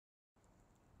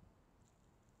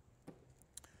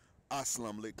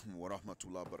Assalamu alaikum wa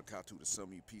rahmatullahi wa barakatuh to some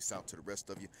of you. Peace out to the rest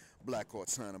of you. Black Heart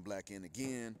Sign and Black in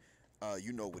again.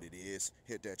 You know what it is.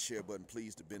 Hit that share button,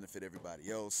 please, to benefit everybody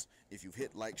else. If you've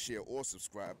hit like, share, or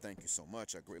subscribe, thank you so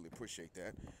much. I greatly appreciate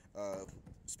that.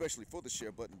 Especially for the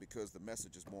share button, because the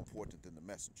message is more important than the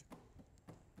messenger.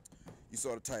 You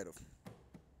saw the title.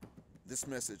 This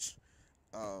message,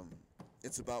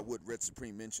 it's about what Red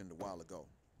Supreme mentioned a while ago.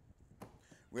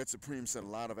 Red Supreme said a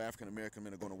lot of African American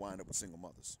men are going to wind up with single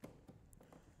mothers.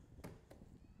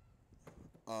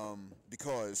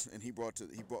 Because, and he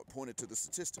pointed to the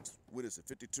statistics. What is it?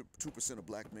 52% of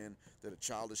black men that are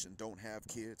childish and don't have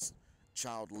kids,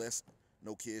 childless,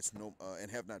 no kids,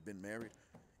 and have not been married.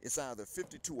 It's either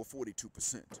 52 or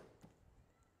 42%.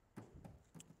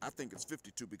 I think it's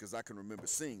 52 because I can remember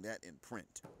seeing that in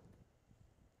print.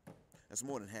 That's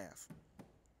more than half.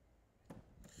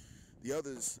 The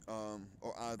others are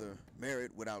either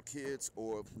married without kids,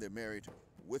 or they're married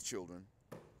with children,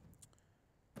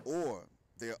 or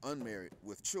they're unmarried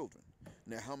with children.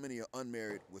 Now, how many are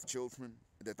unmarried with children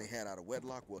that they had out of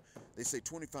wedlock? Well, they say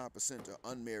 25%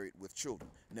 are unmarried with children.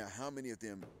 Now, how many of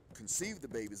them conceived the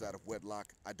babies out of wedlock?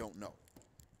 I don't know.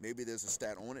 Maybe there's a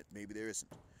stat on it, maybe there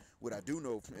isn't. What I do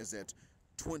know is that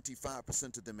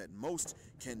 25% of them at most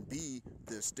can be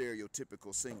the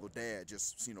stereotypical single dad,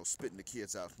 just, spitting the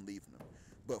kids out and leaving them.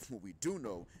 But what we do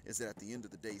know is that at the end of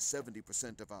the day,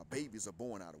 70% of our babies are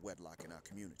born out of wedlock in our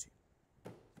community.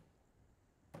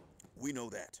 We know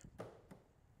that.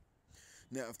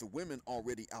 Now, if the women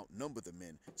already outnumber the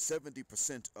men,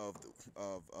 70% of the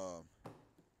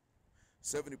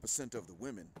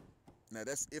women. Now,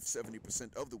 that's if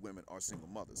 70% of the women are single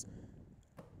mothers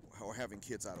or having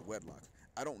kids out of wedlock.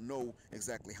 I don't know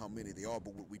exactly how many they are,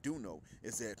 but what we do know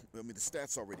is that, the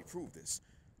stats already prove this.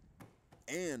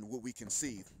 And what we can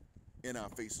see in our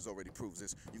faces already proves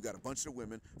this. You've got a bunch of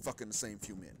women fucking the same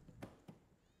few men.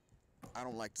 I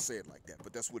don't like to say it like that,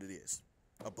 but that's what it is.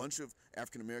 A bunch of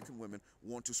African-American women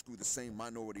want to screw the same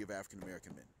minority of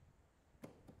African-American men.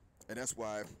 And that's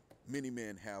why many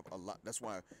men have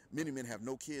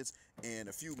no kids, and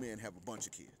a few men have a bunch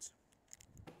of kids.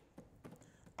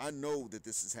 I know that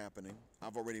this is happening.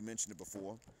 I've already mentioned it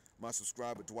before. My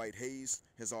subscriber, Dwight Hayes,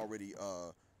 has already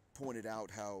pointed out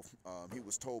how he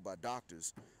was told by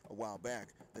doctors a while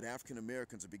back that African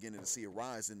Americans are beginning to see a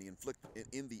rise in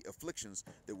the afflictions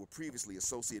that were previously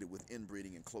associated with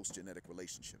inbreeding and close genetic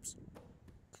relationships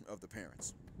of the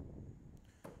parents.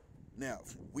 Now,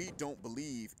 we don't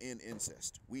believe in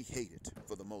incest. We hate it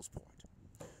for the most part.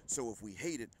 So if we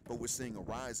hate it, but we're seeing a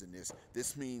rise in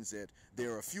this means that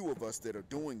there are a few of us that are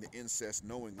doing the incest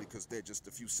knowingly, because they're just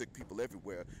a few sick people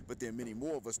everywhere, but there are many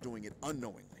more of us doing it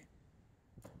unknowingly.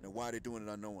 Now, why are they doing it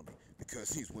unknowingly? Because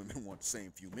these women want the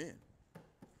same few men.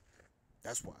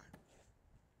 That's why.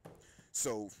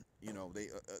 So,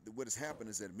 what has happened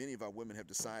is that many of our women have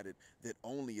decided that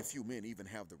only a few men even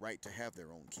have the right to have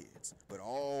their own kids. But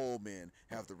all men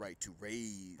have the right to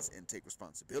raise and take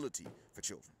responsibility for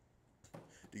children.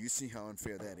 Do you see how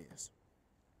unfair that is?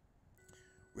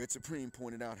 Red Supreme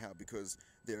pointed out how, because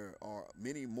there are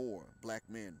many more black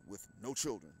men with no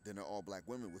children than there are black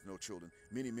women with no children,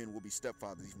 many men will be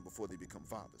stepfathers even before they become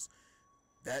fathers.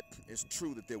 That is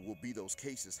true that there will be those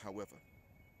cases. However,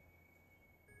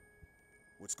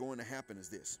 what's going to happen is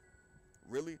this.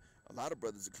 Really, a lot of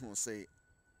brothers are going to say,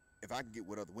 if I can get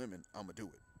with other women, I'm going to do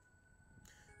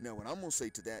it. Now, what I'm going to say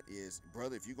to that is,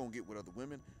 brother, if you're going to get with other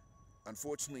women,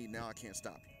 unfortunately, now I can't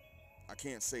stop you. I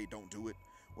can't say don't do it.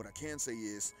 What I can say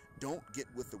is, don't get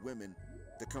with the women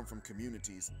that come from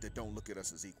communities that don't look at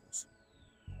us as equals.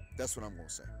 That's what I'm going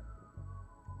to say.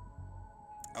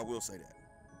 I will say that.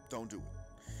 Don't do it.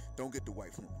 Don't get the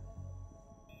white woman.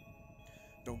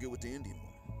 Don't get with the Indian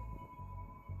woman.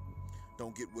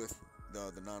 Don't get with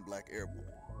the non-black Arab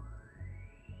woman.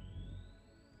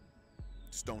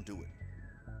 Just don't do it.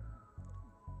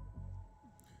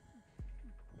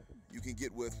 You can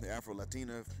get with the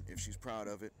Afro-Latina if she's proud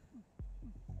of it,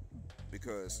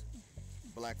 because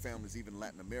black families, even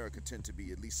Latin America, tend to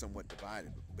be at least somewhat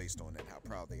divided based on that, how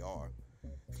proud they are.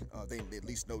 They at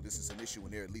least know this is an issue,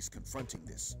 and they're at least confronting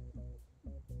this.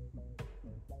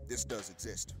 This does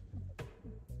exist.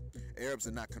 Arabs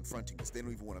are not confronting this. They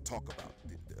don't even want to talk about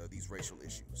these racial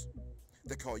issues.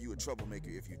 They call you a troublemaker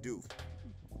if you do.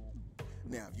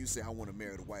 Now, if you say, I want to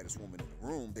marry the whitest woman in the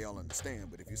room, they all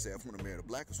understand. But if you say, I want to marry the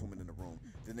blackest woman in the room,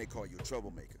 then they call you a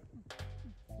troublemaker.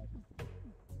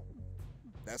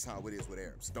 That's how it is with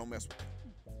Arabs. Don't mess with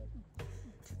them.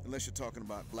 Unless you're talking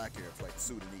about black Arabs like the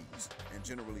Sudanese. And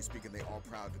generally speaking, they are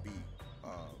proud to be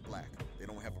black. They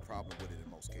don't have a problem with it in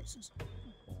most cases.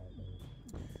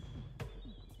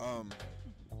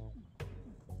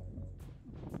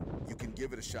 can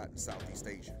give it a shot in Southeast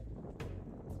Asia.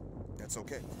 That's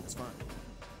okay. That's fine.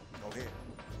 Go ahead.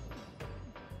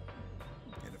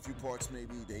 In a few parts,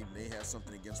 maybe they may have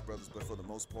something against brothers, but for the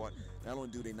most part, not only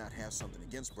do they not have something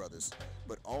against brothers,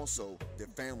 but also their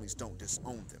families don't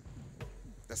disown them.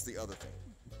 That's the other thing.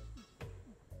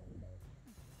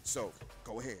 So,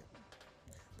 go ahead.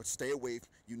 But stay away.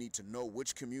 You need to know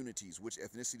which communities, which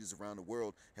ethnicities around the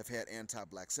world have had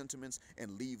anti-black sentiments,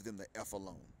 and leave them the F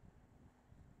alone.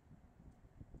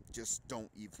 Just don't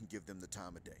even give them the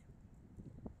time of day.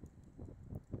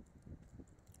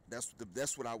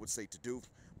 That's what I would say to do.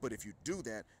 But if you do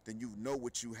that, then you know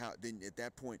what you have. Then at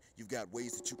that point, you've got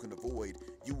ways that you can avoid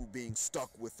you being stuck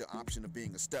with the option of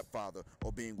being a stepfather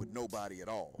or being with nobody at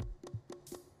all.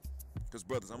 Because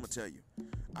brothers, I'm gonna tell you,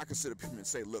 I can sit up here and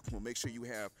say, look, well, make sure you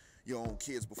have your own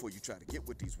kids before you try to get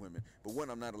with these women. But one,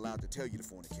 I'm not allowed to tell you to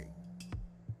fornicate.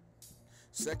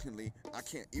 Secondly, I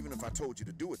can't, even if I told you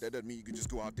to do it, that doesn't mean you can just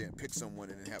go out there and pick someone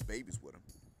and then have babies with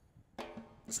them.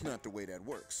 That's not the way that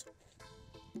works.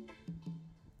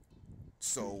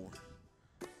 So,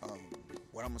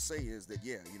 what I'm going to say is that,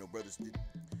 yeah, you know, brothers,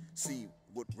 see,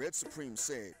 what Red Supreme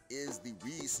said is the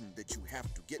reason that you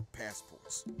have to get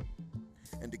passports.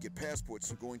 And to get passports,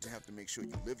 you're going to have to make sure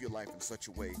you live your life in such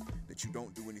a way that you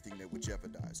don't do anything that would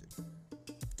jeopardize it.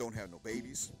 Don't have no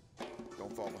babies.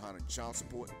 Don't fall behind on child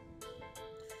support.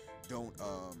 Don't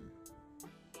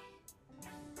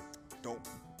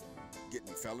get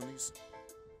any felonies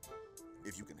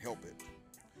if you can help it.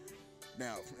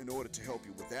 Now, in order to help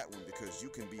you with that one, because you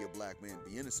can be a black man,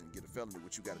 be innocent, and get a felony,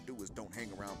 what you got to do is don't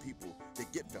hang around people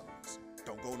that get felonies.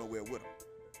 Don't go nowhere with them.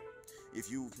 If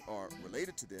you are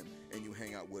related to them and you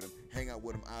hang out with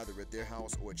them either at their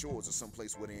house or at yours or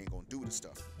someplace where they ain't gonna do the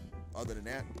stuff. Other than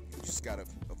that, you just gotta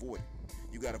avoid it.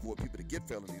 You gotta avoid people to get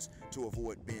felonies to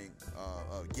avoid being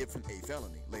given a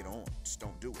felony later on. Just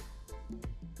don't do it.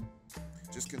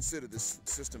 Just consider this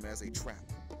system as a trap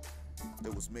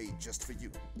that was made just for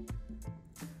you.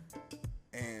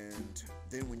 And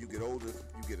then when you get older,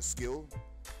 you get a skill.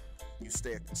 You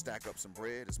stack up some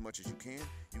bread as much as you can.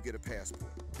 You get a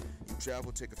passport. You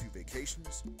travel, take a few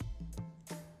vacations,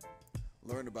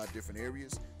 learn about different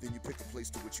areas. Then you pick a place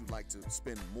to which you like to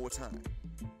spend more time.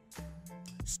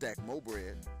 Stack more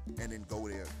bread, and then go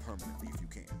there permanently if you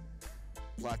can.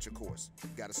 Plot your course. You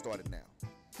got to start it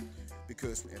now.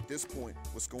 Because at this point,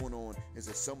 what's going on is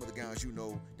that some of the guys you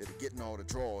know that are getting all the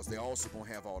draws, they're also going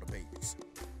to have all the babies.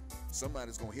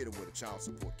 Somebody's going to hit them with a child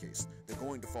support case. They're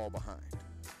going to fall behind.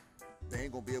 They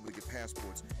ain't gonna be able to get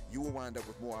passports. You will wind up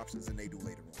with more options than they do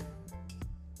later on.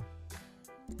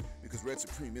 Because Red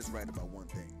Supreme is right about one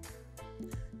thing.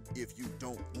 If you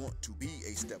don't want to be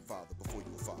a stepfather before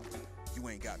you're a father, you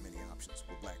ain't got many options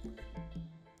with black women.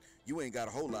 You ain't got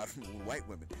a whole lot with white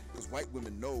women, because white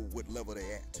women know what level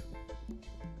they're at.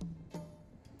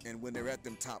 And when they're at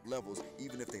them top levels,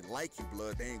 even if they like you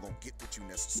blood, they ain't gonna get with you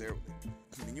necessarily.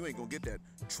 I mean, you ain't gonna get that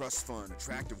trust fund,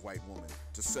 attractive white woman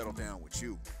to settle down with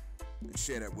you and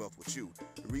share that wealth with you.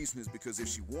 The reason is because if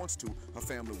she wants to, her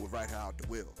family will write her out the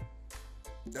will.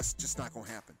 That's just not gonna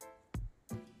happen.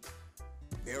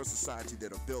 They're a society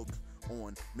that are built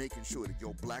on making sure that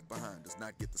your black behind does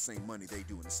not get the same money they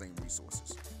do and the same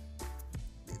resources.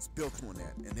 It's built on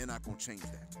that, and they're not gonna change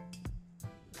that.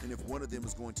 And if one of them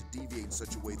is going to deviate in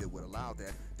such a way that would allow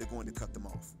that, they're going to cut them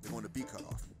off. They're going to be cut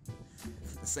off.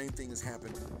 The same thing has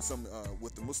happened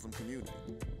with the Muslim community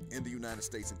in the United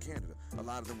States and Canada. A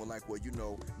lot of them were like, well, you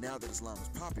know, now that Islam is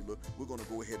popular, we're going to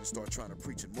go ahead and start trying to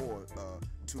preach it more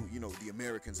to, you know, the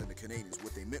Americans and the Canadians.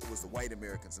 What they meant was the white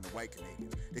Americans and the white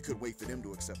Canadians. They couldn't wait for them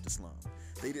to accept Islam.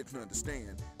 They didn't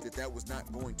understand that that was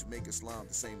not going to make Islam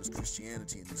the same as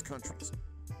Christianity in these countries.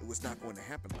 It was not going to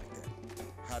happen like that.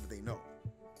 How did they know?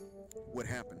 What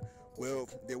happened? Well,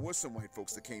 there were some white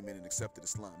folks that came in and accepted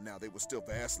Islam. Now, they were still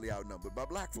vastly outnumbered by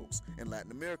black folks and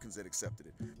Latin Americans that accepted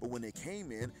it. But when they came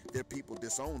in, their people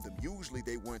disowned them. Usually,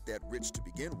 they weren't that rich to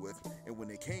begin with. And when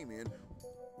they came in,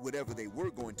 whatever they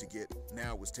were going to get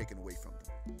now was taken away from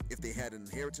them. If they had an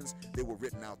inheritance, they were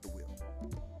written out the will.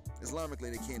 Islamically,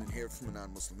 they can't inherit from a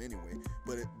non-Muslim anyway,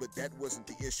 but that wasn't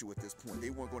the issue at this point. They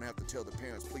weren't going to have to tell the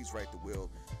parents, please write the will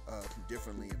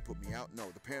differently and put me out. No,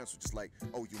 the parents were just like,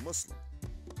 oh, you're Muslim.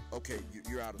 Okay,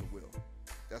 you're out of the will.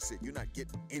 That's it. You're not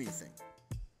getting anything.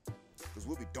 Because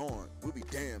we'll be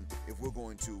damned if we're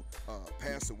going to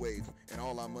pass away and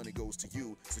all our money goes to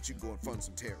you so that you can go and fund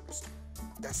some terrorists.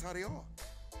 That's how they are.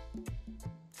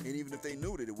 And even if they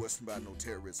knew that it wasn't about no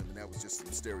terrorism and that was just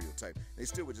some stereotype, they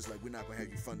still were just like, we're not going to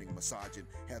have you funding a massage and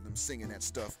have them singing that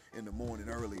stuff in the morning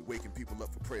early, waking people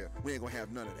up for prayer. We ain't going to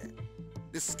have none of that.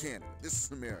 This is Canada. This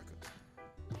is America.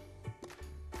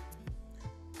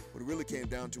 But What it really came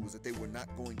down to was that they were not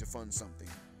going to fund something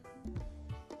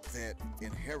that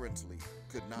inherently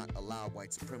could not allow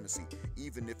white supremacy,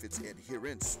 even if its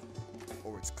adherents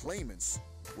or its claimants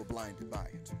were blinded by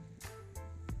it.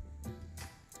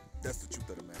 That's the truth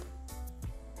of the matter.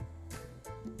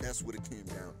 That's what it came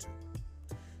down to.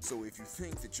 So if you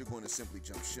think that you're going to simply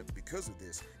jump ship because of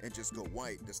this and just go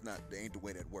white, that ain't the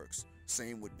way that works.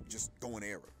 Same with just going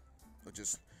Arab, or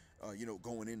just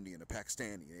going Indian or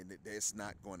Pakistani, and it's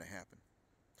not going to happen.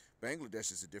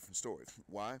 Bangladesh is a different story.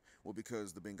 Why? Well,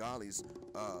 because the Bengalis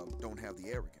don't have the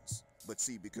arrogance. But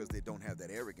see, because they don't have that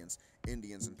arrogance,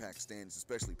 Indians and Pakistanis,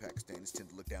 especially Pakistanis, tend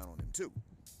to look down on them too.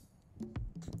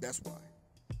 That's why.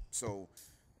 So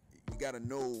you got to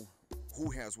know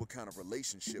who has what kind of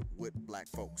relationship with black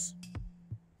folks.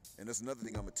 And that's another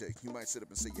thing I'm going to tell you. You might sit up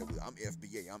and say, yeah, well, I'm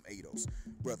FBA, I'm ADOS.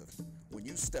 Brother, when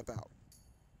you step out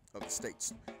of the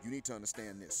States, you need to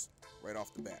understand this right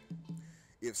off the bat.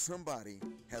 If somebody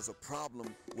has a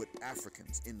problem with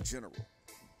Africans in general,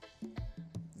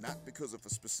 not because of a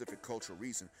specific cultural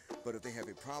reason, but if they have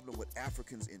a problem with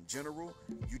Africans in general,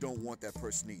 you don't want that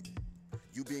person either.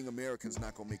 You being American is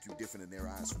not going to make you different in their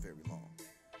eyes for very long.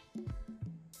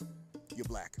 You're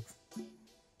black.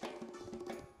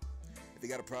 If they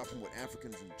got a problem with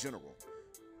Africans in general,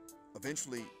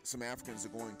 eventually some Africans are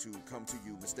going to come to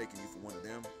you mistaking you for one of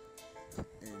them,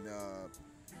 and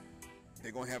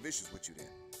they're going to have issues with you then.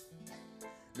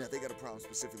 Now, if they got a problem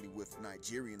specifically with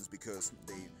Nigerians because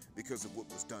of what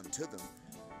was done to them,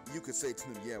 you could say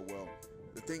to them, yeah, well,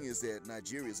 the thing is that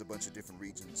Nigeria is a bunch of different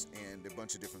regions and a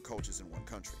bunch of different cultures in one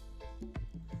country.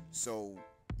 So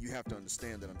you have to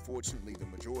understand that unfortunately the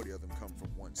majority of them come from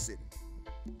one city,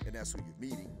 and that's who you're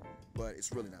meeting, but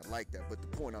it's really not like that. But the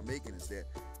point I'm making is that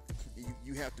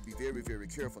you have to be very, very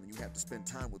careful, and you have to spend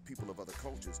time with people of other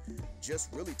cultures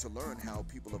just really to learn how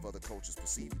people of other cultures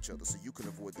perceive each other so you can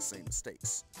avoid the same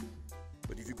mistakes.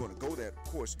 But if you're going to go there, of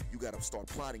course, you got to start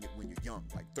plotting it when you're young,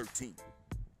 like 13.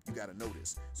 You got to know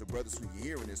this. So brothers, when you're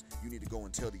hearing this, you need to go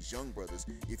and tell these young brothers,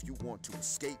 if you want to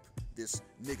escape this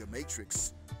nigger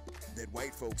matrix that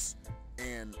white folks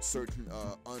and certain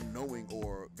unknowing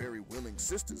or very willing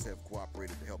sisters have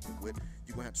cooperated to help them with,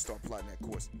 you're going to have to start plotting that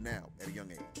course now at a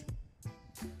young age.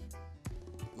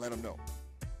 Let them know.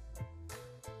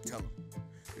 Tell them.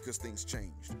 Because things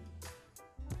changed.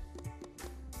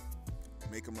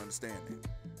 Make them understand that.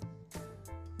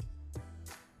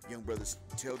 Young brothers,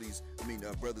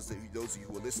 brothers, those of you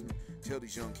who are listening, tell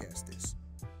these young cats this.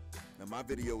 Now, my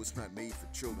video is not made for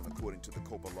children according to the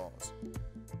COPA laws.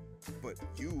 But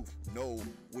you know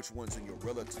which ones in your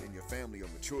relatives, in your family, are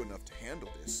mature enough to handle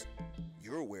this.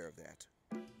 You're aware of that.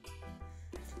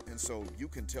 And so you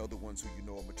can tell the ones who you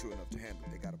know are mature enough to handle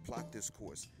it. They got to plot this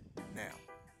course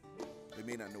now. They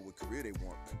may not know what career they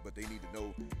want, but they need to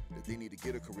know that they need to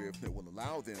get a career that will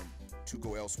allow them to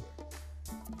go elsewhere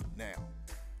now,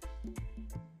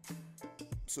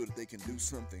 so that they can do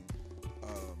something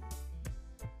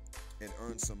and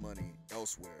earn some money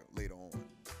elsewhere later on.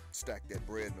 Stack that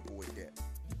bread and avoid debt.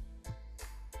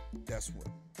 That's what.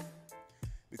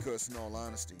 Because in all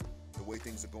honesty, the way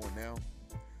things are going now,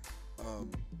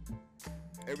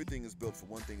 everything is built for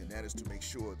one thing, and that is to make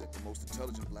sure that the most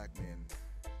intelligent black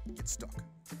man gets stuck.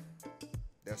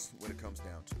 That's what it comes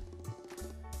down to.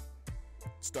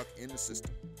 Stuck in the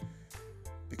system.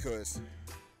 Because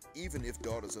even if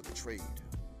daughters of the trade,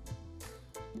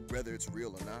 whether it's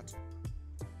real or not,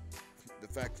 the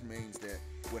fact remains that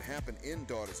what happened in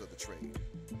Daughters of the Trade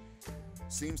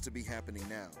seems to be happening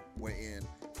now, wherein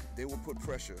they will put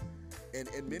pressure, and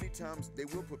many times they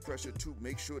will put pressure to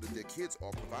make sure that their kids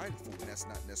are provided for, and that's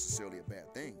not necessarily a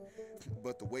bad thing.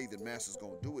 But the way that Master's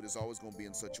going to do it is always going to be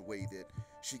in such a way that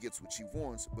she gets what she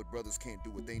wants, but brothers can't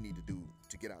do what they need to do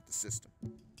to get out the system.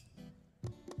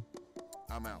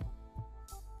 I'm out,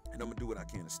 and I'm going to do what I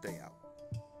can to stay out.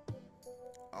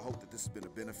 I hope that this has been a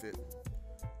benefit.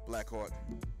 Blackheart,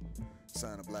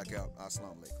 sign of Blackout.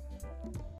 Assalamu alaikum.